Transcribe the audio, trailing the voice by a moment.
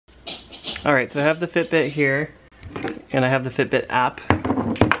Alright, so I have the Fitbit here, and I have the Fitbit app.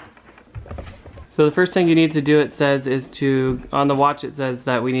 So the first thing you need to do, it says, is to, on the watch it says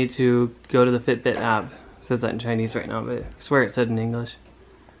that we need to go to the Fitbit app. It says that in Chinese right now, but I swear it said in English.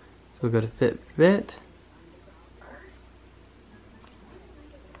 So we'll go to Fitbit.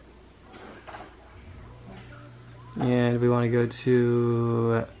 And we want to go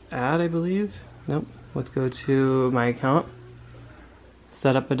to add, I believe. Nope. Let's go to my account.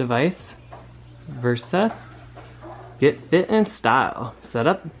 Set up a device. Versa. Get fit and style. Set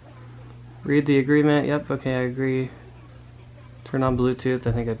up. Read the agreement. Yep, okay, I agree. Turn on Bluetooth.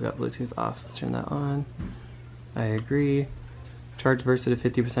 I think I've got Bluetooth off. Let's turn that on. I agree. Charge Versa to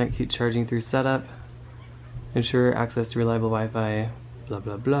 50%. Keep charging through setup. Ensure access to reliable Wi-Fi. Blah,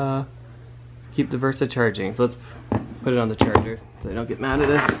 blah, blah. Keep the Versa charging. So let's put it on the charger so they don't get mad at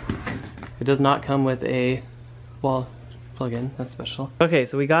us. It does not come with a wall plug-in. That's special. Okay,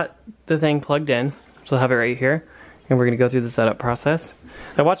 so we got the thing plugged in. So I'll have it right here. And we're going to go through the setup process.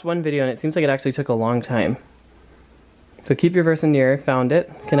 I watched one video and it seems like it actually took a long time. So keep your Versa near. Found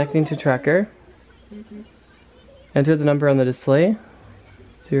it. Connecting to tracker. Enter the number on the display.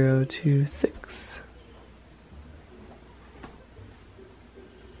 026.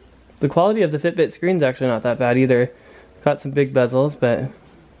 The quality of the Fitbit screen's actually not that bad either. Got some big bezels, but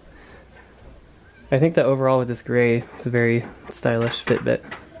I think that overall with this gray, it's a very stylish Fitbit.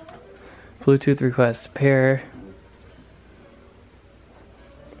 Bluetooth request pair.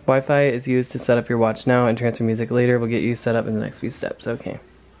 Wi-Fi is used to set up your watch now and transfer music later. We'll get you set up in the next few steps. Okay.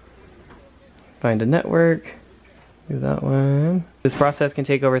 Find a network. Do that one. This process can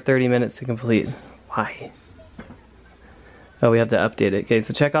take over 30 minutes to complete. Why? Oh, we have to update it. Okay,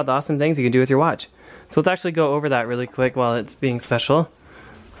 so check out the awesome things you can do with your watch. So let's actually go over that really quick while it's being special.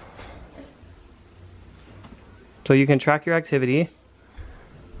 So you can track your activity.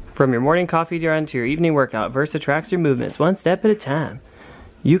 From your morning coffee run to your evening workout, Versa tracks your movements one step at a time.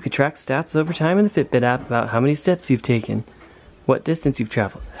 You can track stats over time in the Fitbit app about how many steps you've taken, what distance you've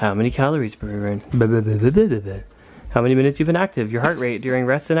traveled, how many calories per run, how many minutes you've been active, your heart rate during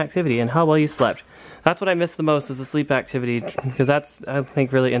rest and activity, and how well you slept. That's what I miss the most is the sleep activity, because that's, I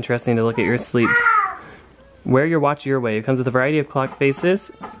think, really interesting to look at your sleep. Wear your watch your way. It comes with a variety of clock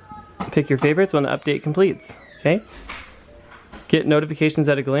faces. Pick your favorites when the update completes. Okay? Get notifications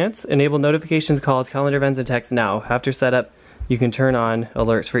at a glance. Enable notifications, calls, calendar events, and texts now. After setup, you can turn on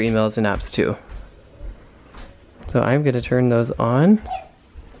alerts for emails and apps too. So I'm going to turn those on.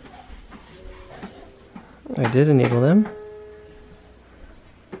 I did enable them.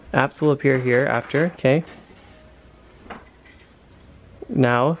 Apps will appear here after, okay.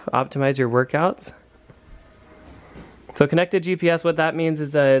 Now, optimize your workouts. So connected GPS, what that means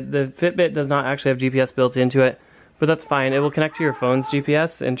is the Fitbit does not actually have GPS built into it, but that's fine. It will connect to your phone's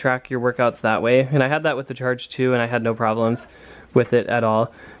GPS and track your workouts that way. And I had that with the Charge 2 and I had no problems with it at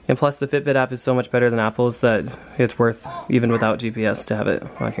all. And plus the Fitbit app is so much better than Apple's that it's worth, even without GPS, to have it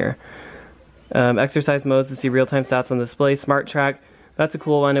on here. Exercise modes to see real-time stats on the display. Smart Track, that's a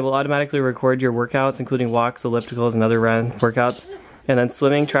cool one. It will automatically record your workouts, including walks, ellipticals, and other run workouts. And then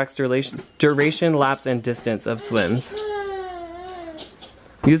Swimming tracks duration, laps, and distance of swims.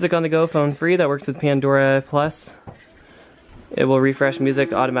 Music on the go, phone free, that works with Pandora Plus. It will refresh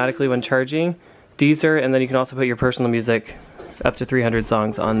music automatically when charging. Deezer, and then you can also put your personal music, up to 300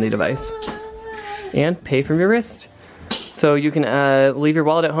 songs on the device. And pay from your wrist. So you can leave your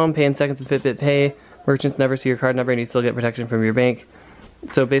wallet at home, pay in seconds with Fitbit Pay. Merchants never see your card number and you still get protection from your bank.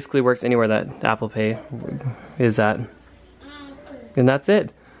 So it basically works anywhere that Apple Pay is at. And that's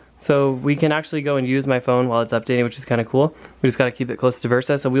it. So we can actually go and use my phone while it's updating, which is kind of cool. We just got to keep it close to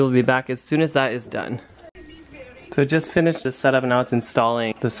Versa, so we will be back as soon as that is done. So it just finished the setup and now it's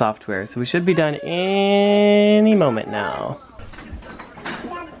installing the software. So we should be done any moment now.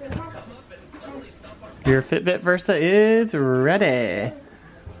 Your Fitbit Versa is ready.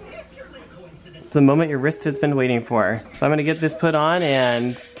 It's the moment your wrist has been waiting for. So I'm going to get this put on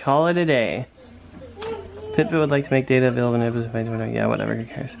and call it a day. Fitbit would like to make data available in yeah, whatever, who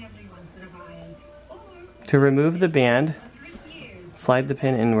cares. To remove the band, slide the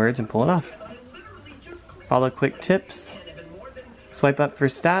pin inwards and pull it off. Follow quick tips. Swipe up for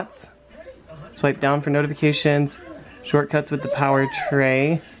stats. Swipe down for notifications. Shortcuts with the power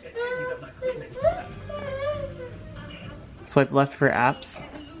tray. Swipe left for apps.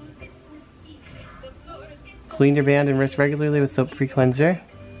 Clean your band and wrist regularly with soap-free cleanser.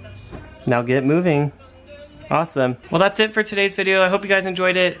 Now get moving. Awesome. Well, that's it for today's video. I hope you guys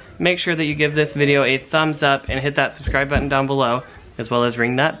enjoyed it. Make sure that you give this video a thumbs up and hit that subscribe button down below, as well as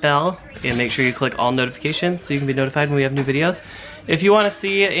ring that bell and make sure you click all notifications so you can be notified when we have new videos. If you want to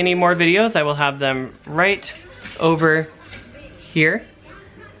see any more videos, I will have them right over here.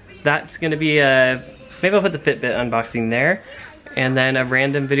 That's gonna be maybe I'll put the Fitbit unboxing there, and then a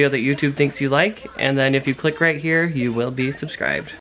random video that YouTube thinks you like, and then if you click right here, you will be subscribed.